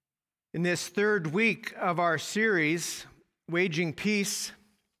In this third week of our series, Waging Peace,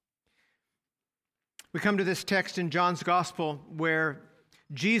 we come to this text in John's Gospel where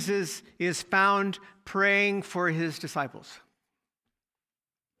Jesus is found praying for his disciples.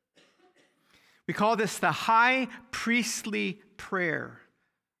 We call this the high priestly prayer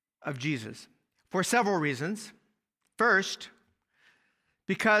of Jesus for several reasons. First,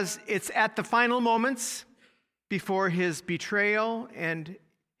 because it's at the final moments before his betrayal and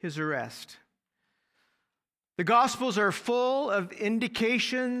his arrest. The Gospels are full of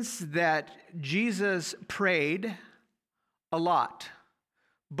indications that Jesus prayed a lot,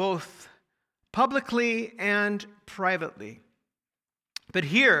 both publicly and privately. But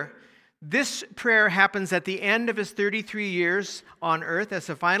here, this prayer happens at the end of his 33 years on earth as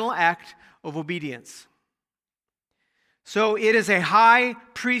a final act of obedience. So it is a high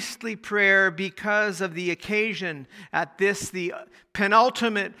priestly prayer because of the occasion at this, the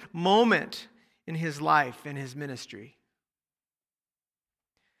penultimate moment in his life and his ministry.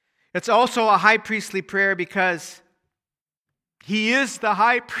 It's also a high priestly prayer because he is the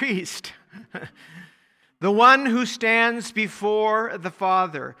high priest, the one who stands before the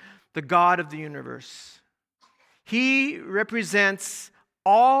Father, the God of the universe. He represents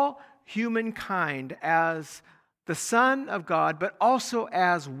all humankind as the Son of God, but also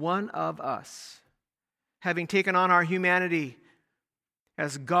as one of us, having taken on our humanity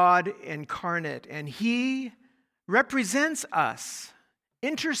as God incarnate. And he represents us,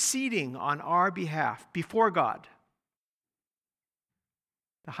 interceding on our behalf before God.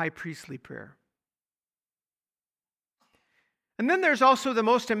 The high priestly prayer. And then there's also the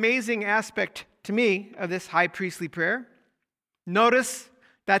most amazing aspect to me of this high priestly prayer. Notice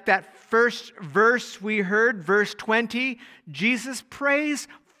that first verse we heard, verse 20, Jesus prays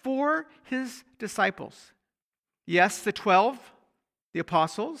for his disciples. Yes, the 12, the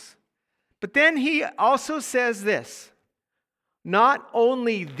apostles. But then he also says this, not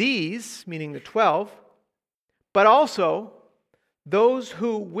only these, meaning the 12, but also those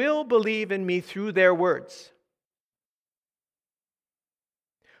who will believe in me through their words.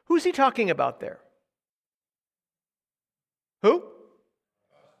 Who's he talking about there? Who?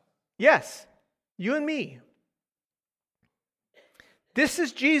 Yes, you and me. This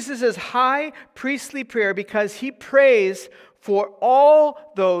is Jesus' high priestly prayer because he prays for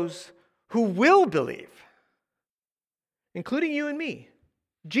all those who will believe, including you and me.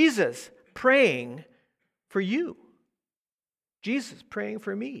 Jesus praying for you. Jesus praying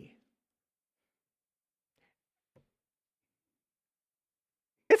for me.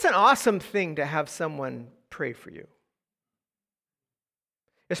 It's an awesome thing to have someone pray for you.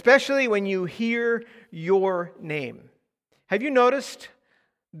 Especially when you hear your name. Have you noticed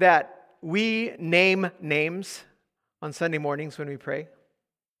that we name names on Sunday mornings when we pray?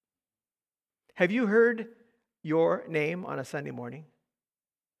 Have you heard your name on a Sunday morning?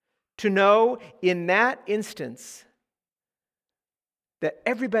 To know in that instance that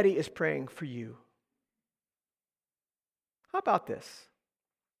everybody is praying for you. How about this?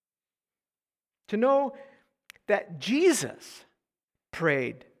 To know that Jesus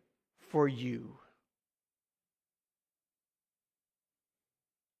prayed for you.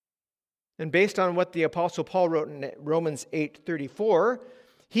 And based on what the Apostle Paul wrote in Romans 8:34,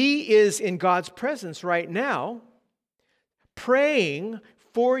 he is in God's presence right now, praying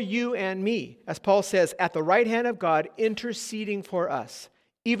for you and me. As Paul says, at the right hand of God, interceding for us.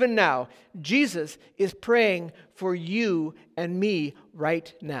 Even now, Jesus is praying for you and me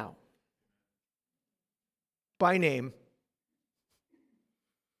right now. By name.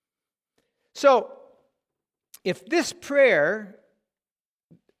 So, if this prayer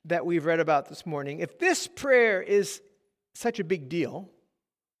that we've read about this morning, if this prayer is such a big deal,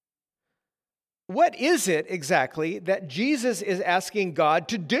 what is it exactly that Jesus is asking God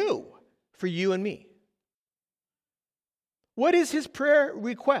to do for you and me? What is his prayer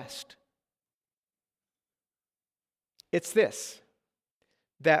request? It's this,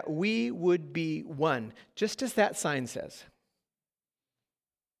 that we would be one, just as that sign says.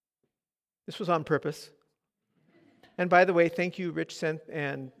 This was on purpose. And by the way, thank you, Rich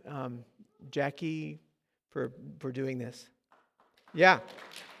and Jackie, for doing this. Yeah.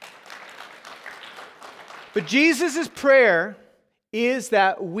 But Jesus' prayer is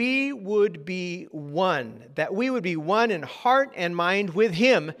that we would be one, that we would be one in heart and mind with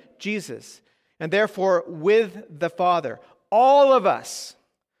him, Jesus, and therefore with the Father. All of us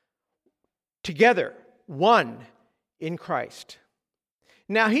together, one in Christ.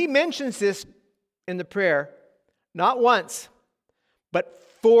 Now, he mentions this in the prayer not once, but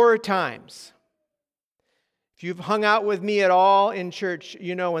 4 times. If you've hung out with me at all in church,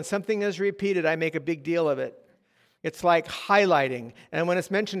 you know when something is repeated, I make a big deal of it. It's like highlighting. And when it's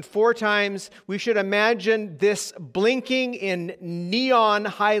mentioned 4 times, we should imagine this blinking in neon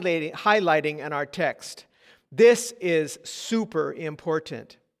highlighting in our text. This is super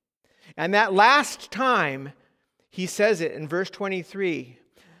important. And that last time, he says it in verse 23,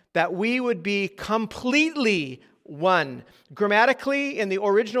 that we would be completely one. Grammatically, in the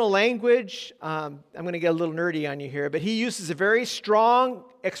original language, I'm going to get a little nerdy on you here, but he uses a very strong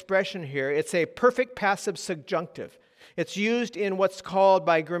expression here. It's a perfect passive subjunctive. It's used in what's called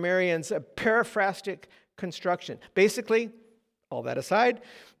by grammarians a periphrastic construction. Basically, all that aside,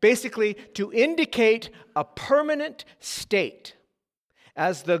 basically to indicate a permanent state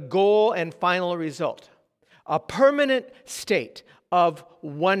as the goal and final result. A permanent state of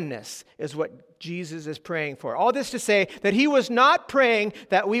oneness is what Jesus is praying for. All this to say that he was not praying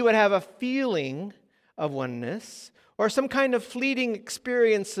that we would have a feeling of oneness or some kind of fleeting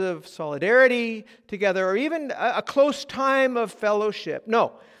experience of solidarity together or even a close time of fellowship.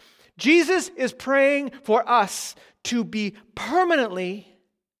 No, Jesus is praying for us to be permanently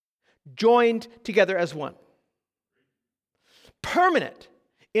joined together as one. Permanent,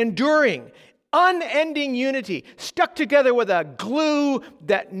 enduring, unending unity, stuck together with a glue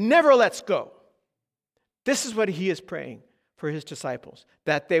that never lets go. This is what he is praying for his disciples,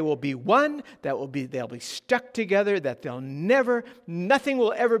 that they will be one, they'll be stuck together, that nothing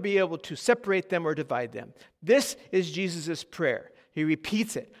will ever be able to separate them or divide them. This is Jesus' prayer. He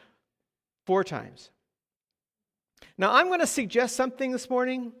repeats it 4 times. Now, I'm going to suggest something this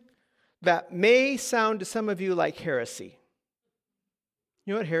morning that may sound to some of you like heresy.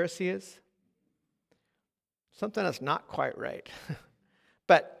 You know what heresy is? Something that's not quite right.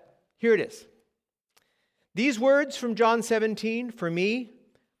 But here it is. These words from John 17, for me,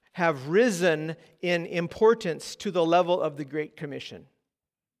 have risen in importance to the level of the Great Commission.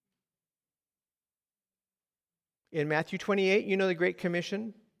 In Matthew 28, you know the Great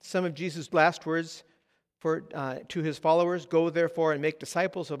Commission. Some of Jesus' last words to his followers, "Go therefore and make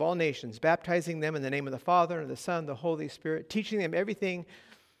disciples of all nations, baptizing them in the name of the Father and of the Son and the Holy Spirit, teaching them everything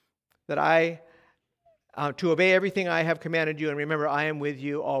that to obey everything I have commanded you, and remember, I am with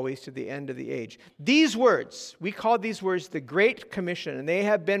you always to the end of the age." These words, we call these words the Great Commission, and they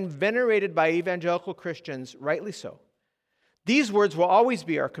have been venerated by evangelical Christians, rightly so. These words will always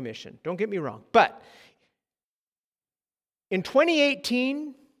be our commission, don't get me wrong. But in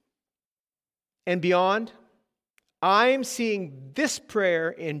 2018 and beyond, I'm seeing this prayer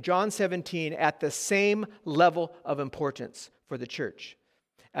in John 17 at the same level of importance for the church,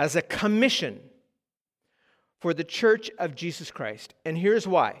 as a commission for the church of Jesus Christ. And here's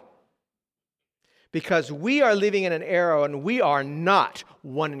why. Because we are living in an era and we are not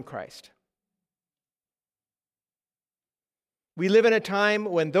one in Christ. We live in a time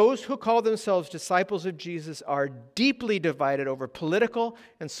when those who call themselves disciples of Jesus are deeply divided over political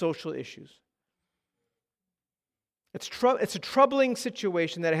and social issues. It's a troubling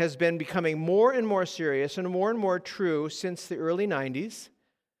situation that has been becoming more and more serious and more true since the early 90s.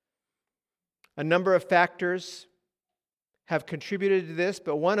 A number of factors have contributed to this,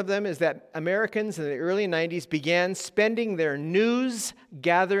 but one of them is that Americans in the early 90s began spending their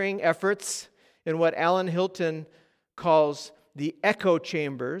news-gathering efforts in what Alan Hilton calls the echo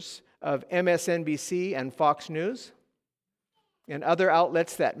chambers of MSNBC and Fox News and other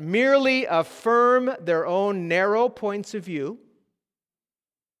outlets that merely affirm their own narrow points of view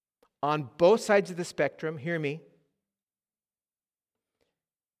on both sides of the spectrum. Hear me.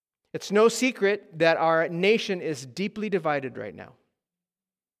 It's no secret that our nation is deeply divided right now.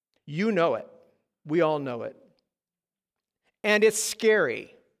 You know it. We all know it. And it's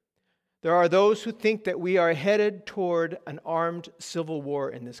scary. There are those who think that we are headed toward an armed civil war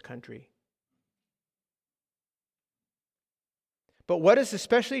in this country. But what is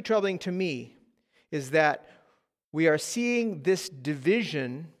especially troubling to me is that we are seeing this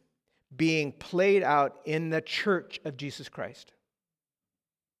division being played out in the church of Jesus Christ.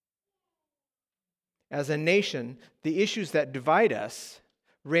 As a nation, the issues that divide us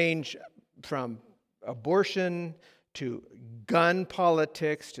range from abortion to gun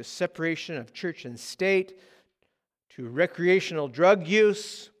politics to separation of church and state to recreational drug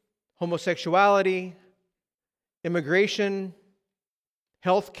use, homosexuality, immigration,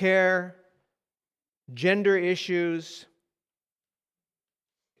 health care, gender issues.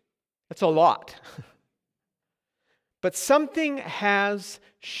 That's a lot. But something has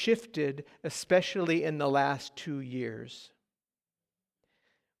shifted, especially in the last 2 years.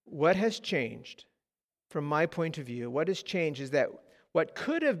 What has changed, from my point of view, what has changed is that what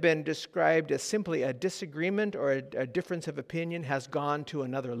could have been described as simply a disagreement or a difference of opinion has gone to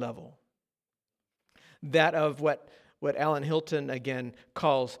another level. That of what Alan Hilton again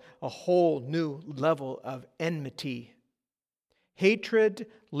calls a whole new level of enmity. Hatred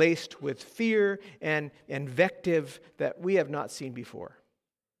laced with fear and invective that we have not seen before.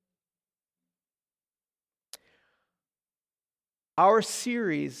 Our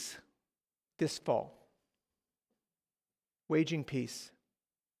series this fall, Waging Peace,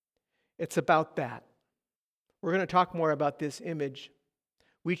 it's about that. We're going to talk more about this image.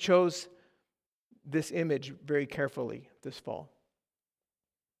 We chose this image very carefully this fall.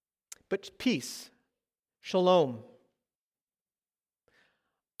 But peace, shalom.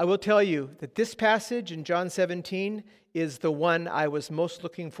 I will tell you that this passage in John 17 is the one I was most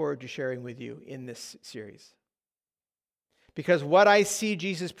looking forward to sharing with you in this series. Because what I see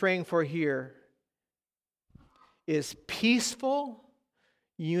Jesus praying for here is peaceful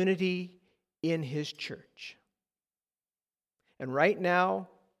unity in his church. And right now,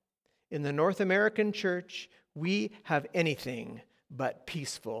 in the North American church, we have anything but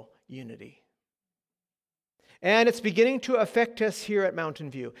peaceful unity. And it's beginning to affect us here at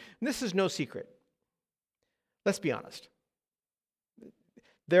Mountain View. And this is no secret. Let's be honest.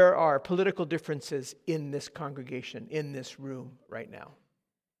 There are political differences in this congregation, in this room right now.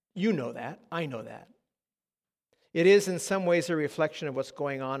 You know that. I know that. It is in some ways a reflection of what's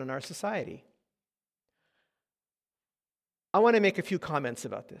going on in our society. I want to make a few comments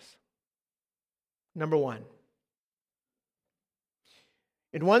about this. Number one,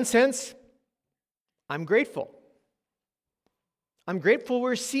 in one sense, I'm grateful. I'm grateful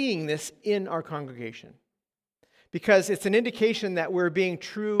we're seeing this in our congregation because it's an indication that we're being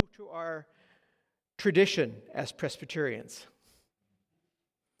true to our tradition as Presbyterians.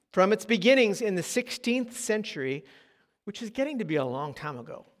 From its beginnings in the 16th century, which is getting to be a long time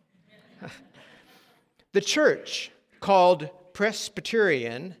ago, the church, called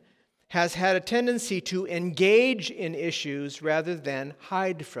Presbyterian, has had a tendency to engage in issues rather than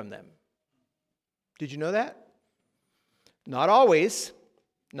hide from them. Did you know that? Not always,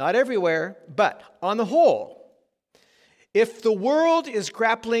 not everywhere, but on the whole, if the world is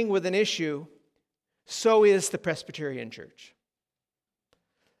grappling with an issue, so is the Presbyterian Church.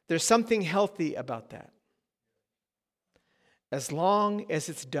 There's something healthy about that. As long as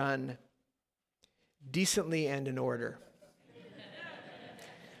it's done decently and in order.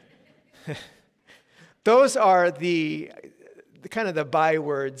 Those are the kind of the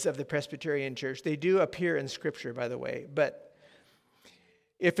bywords of the Presbyterian Church. They do appear in Scripture, by the way. But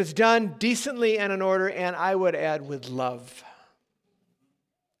if it's done decently and in order, and I would add with love.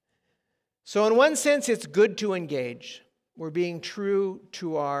 So in one sense, it's good to engage. We're being true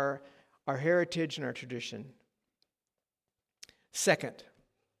to our heritage and our tradition. Second,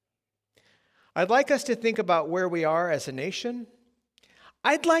 I'd like us to think about where we are as a nation.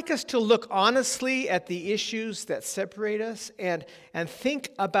 I'd like us to look honestly at the issues that separate us and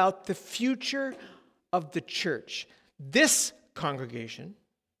think about the future of the church, this congregation,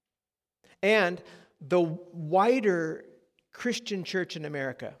 and the wider Christian church in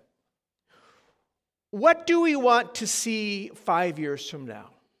America. What do we want to see 5 years from now?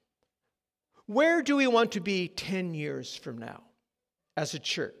 Where do we want to be 10 years from now as a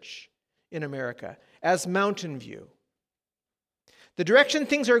church in America, as Mountain View? The direction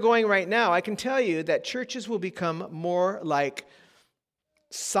things are going right now, I can tell you that churches will become more like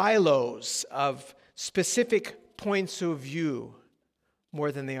silos of specific points of view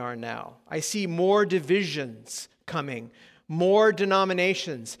more than they are now. I see more divisions coming, more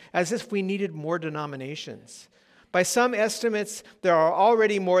denominations, as if we needed more denominations. By some estimates, there are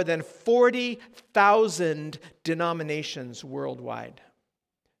already more than 40,000 denominations worldwide.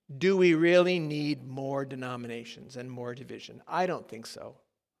 Do we really need more denominations and more division? I don't think so.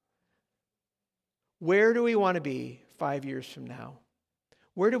 Where do we want to be 5 years from now?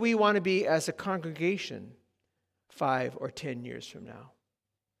 Where do we want to be as a congregation 5 or 10 years from now?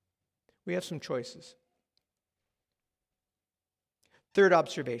 We have some choices. Third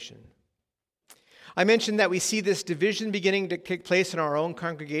observation. I mentioned that we see this division beginning to take place in our own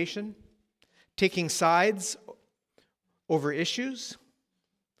congregation, taking sides over issues.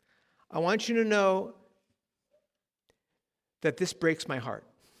 I want you to know that this breaks my heart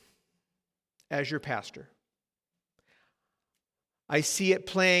as your pastor. I see it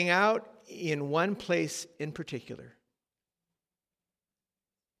playing out in one place in particular.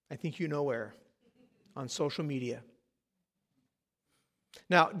 I think you know where. On social media.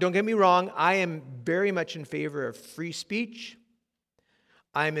 Now, don't get me wrong, I am very much in favor of free speech.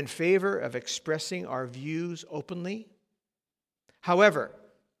 I'm in favor of expressing our views openly. However,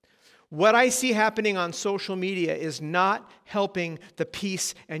 what I see happening on social media is not helping the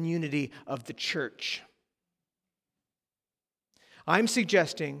peace and unity of the church. I'm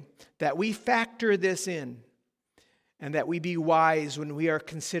suggesting that we factor this in and that we be wise when we are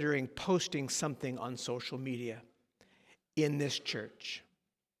considering posting something on social media in this church.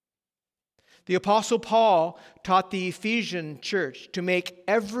 The Apostle Paul taught the Ephesian church to make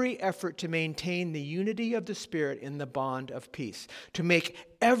every effort to maintain the unity of the Spirit in the bond of peace, to make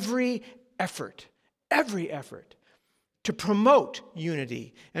every effort to promote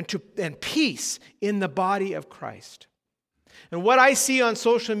unity and peace in the body of Christ. And what I see on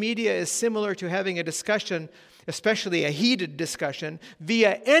social media is similar to having a discussion, especially a heated discussion,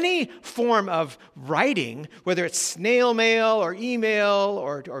 via any form of writing, whether it's snail mail or email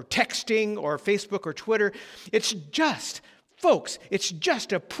or texting or Facebook or Twitter. It's just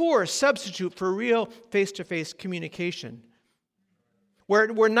a poor substitute for real face-to-face communication. Where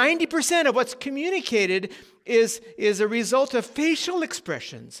 90% of what's communicated is a result of facial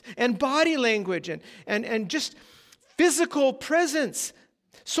expressions and body language and just physical presence.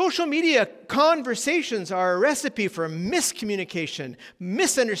 Social media conversations are a recipe for miscommunication,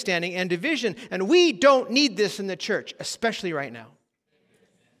 misunderstanding, and division, and we don't need this in the church, especially right now.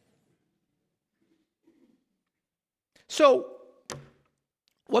 So,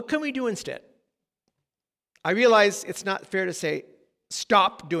 what can we do instead? I realize it's not fair to say,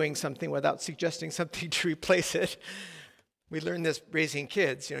 stop doing something without suggesting something to replace it. We learn this raising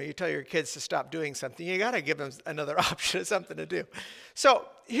kids. You tell your kids to stop doing something, you got to give them another option of something to do. So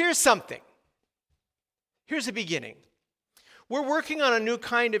here's something. Here's a beginning. We're working on a new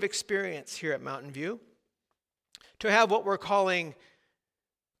kind of experience here at Mountain View to have what we're calling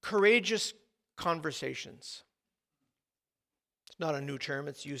courageous conversations. It's not a new term,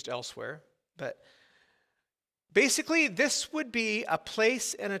 it's used elsewhere, but basically this would be a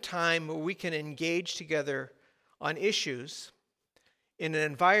place and a time where we can engage together on issues in an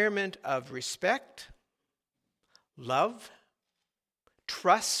environment of respect, love,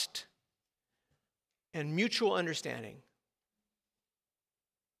 trust, and mutual understanding.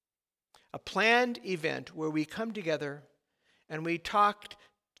 A planned event where we come together and we talk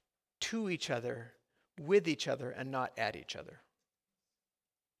to each other, with each other, and not at each other.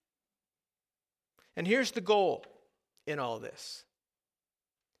 And here's the goal in all this.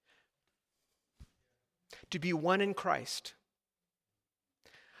 To be one in Christ.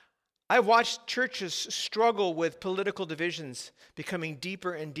 I've watched churches struggle with political divisions becoming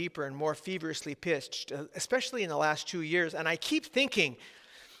deeper and deeper and more feverishly pitched, especially in the last 2 years. And I keep thinking,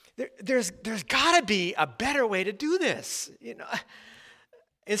 there's got to be a better way to do this.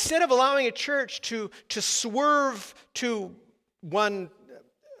 Instead of allowing a church to swerve to one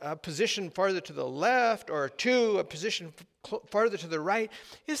position farther to the left or to a position farther to the right,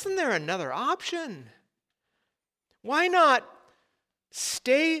 isn't there another option? Why not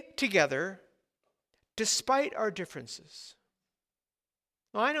stay together despite our differences?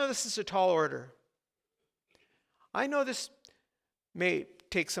 Well, I know this is a tall order. I know this may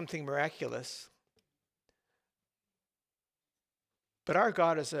take something miraculous. But our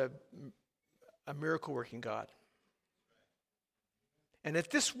God is a miracle-working God. And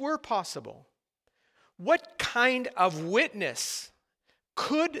if this were possible, what kind of witness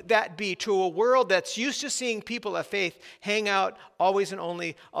could that be to a world that's used to seeing people of faith hang out always and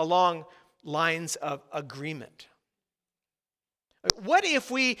only along lines of agreement? What if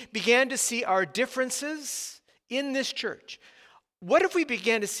we began to see our differences in this church? What if we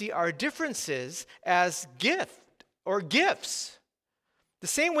began to see our differences as gifts? The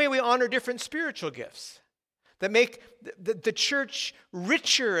same way we honor different spiritual gifts that make the church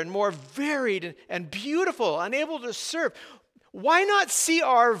richer and more varied and beautiful and able to serve. Why not see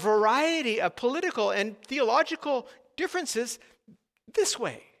our variety of political and theological differences this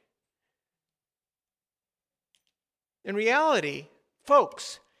way? In reality,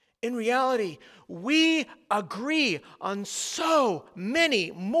 folks, we agree on so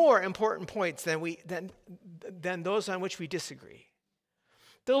many more important points than those on which we disagree.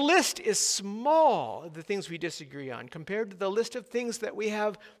 The list is small of the things we disagree on compared to the list of things that we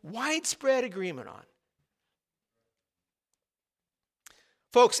have widespread agreement on.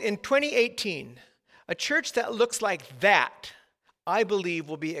 Folks, in 2018, a church that looks like that, I believe,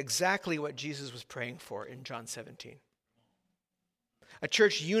 will be exactly what Jesus was praying for in John 17. A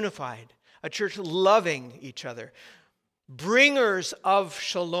church unified, a church loving each other, bringers of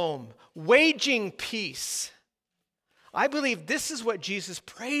shalom, waging peace. I believe this is what Jesus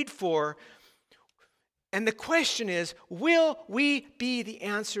prayed for. And the question is, will we be the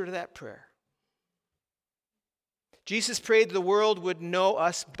answer to that prayer? Jesus prayed the world would know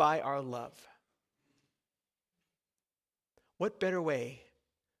us by our love. What better way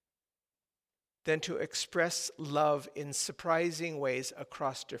than to express love in surprising ways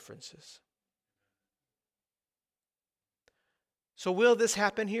across differences? So will this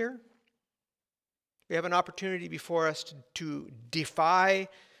happen here? We have an opportunity before us to defy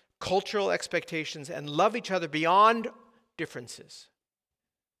cultural expectations and love each other beyond differences.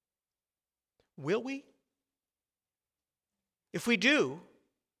 Will we? If we do,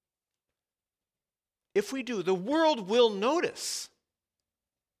 the world will notice.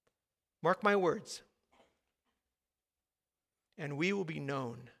 Mark my words. And we will be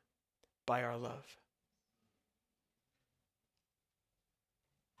known by our love.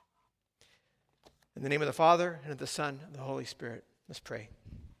 In the name of the Father, and of the Son, and the Holy Spirit, let's pray.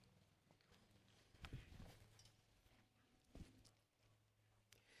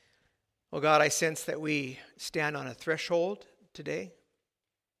 Oh God, I sense that we stand on a threshold today.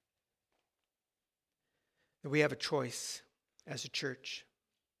 That we have a choice as a church.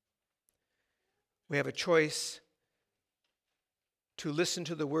 We have a choice to listen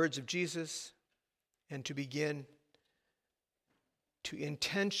to the words of Jesus and to begin to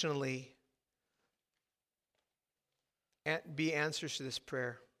intentionally be answers to this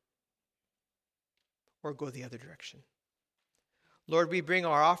prayer, or go the other direction. Lord, we bring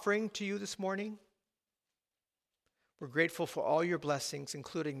our offering to you this morning. We're grateful for all your blessings,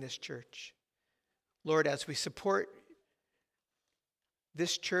 including this church. Lord, as we support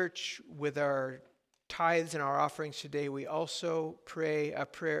this church with our tithes and our offerings today, we also pray a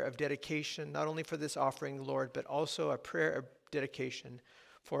prayer of dedication, not only for this offering, Lord, but also a prayer of dedication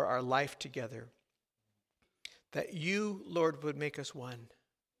for our life together. That you, Lord, would make us one.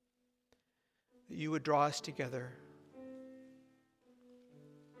 That you would draw us together.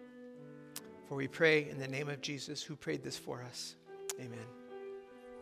 For we pray in the name of Jesus, who prayed this for us. Amen.